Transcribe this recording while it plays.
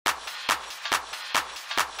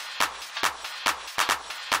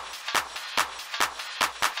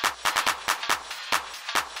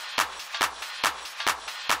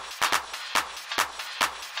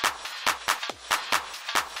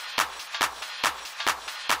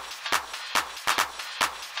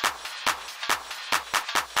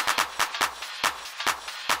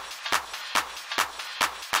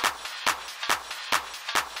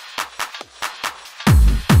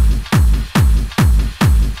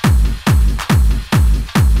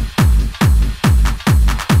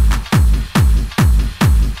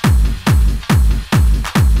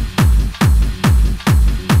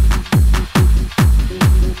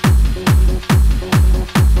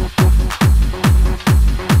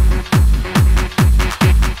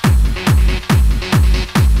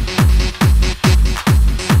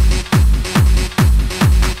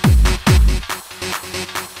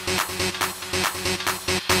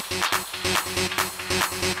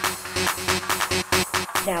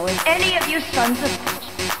Any of you sons of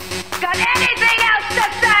got anything else to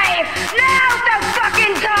say? Now's the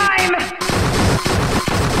fucking time!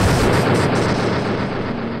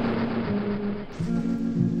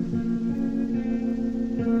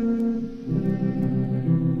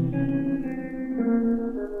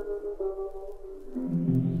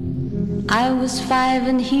 I was 5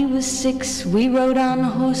 and he was 6. We rode on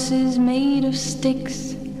horses made of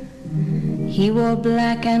sticks. He wore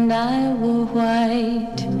black and I wore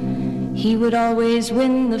white. He would always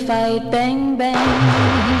win the fight. Bang, bang,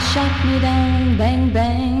 he shot me down. Bang,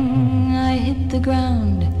 bang, I hit the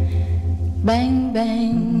ground. Bang,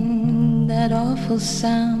 bang, that awful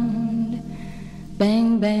sound.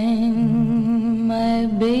 Bang, bang, my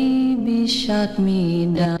baby shot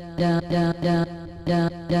me down.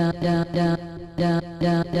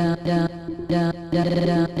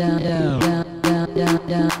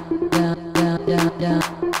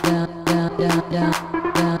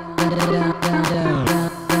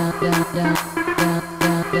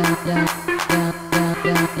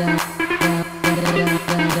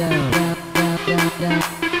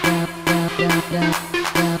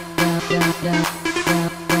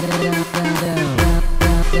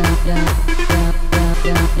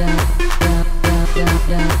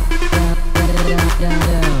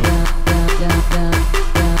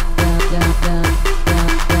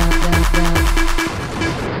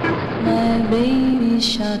 My baby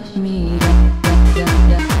shot me.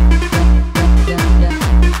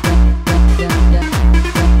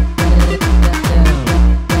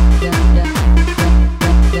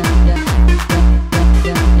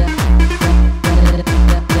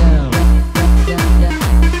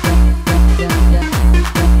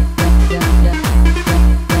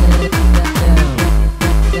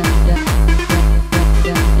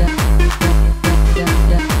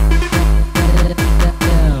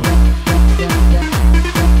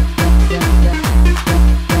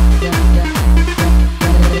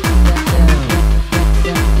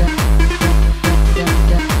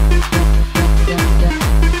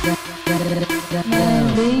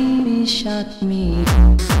 Shot me,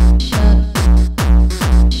 shot me,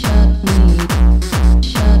 shot me,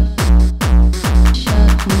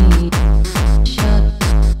 shot me, shot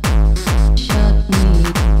me, shot me, shot me,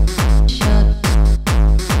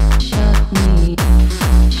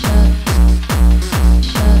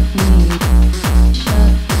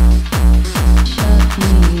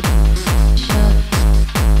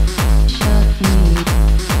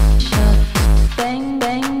 bang,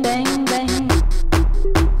 bang, bang, bang.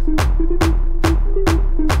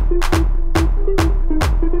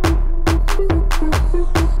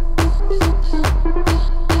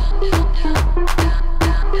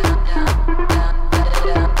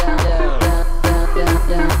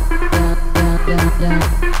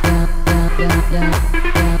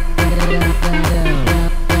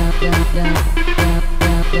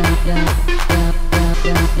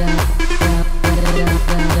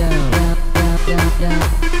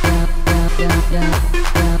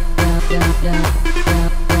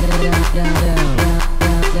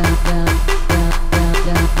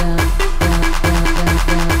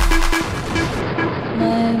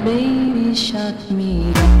 My baby shot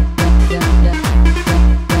me.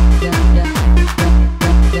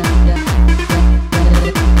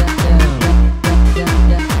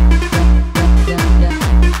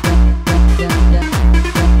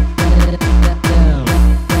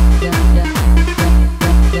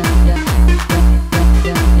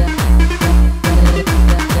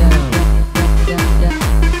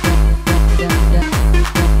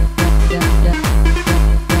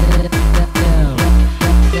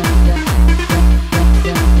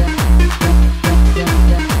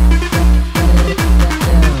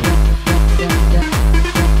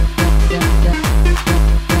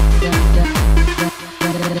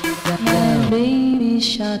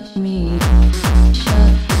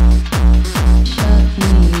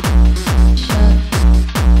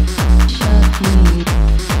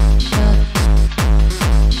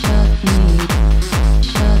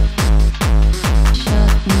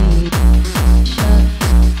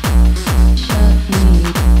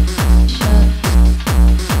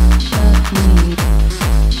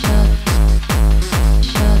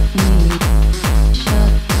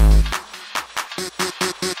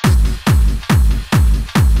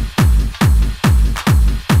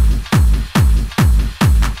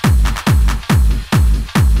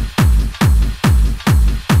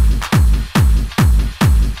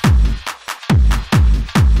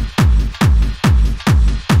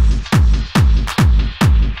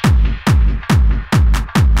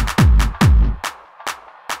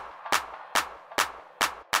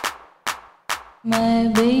 My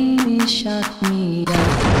baby shot me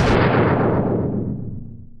down.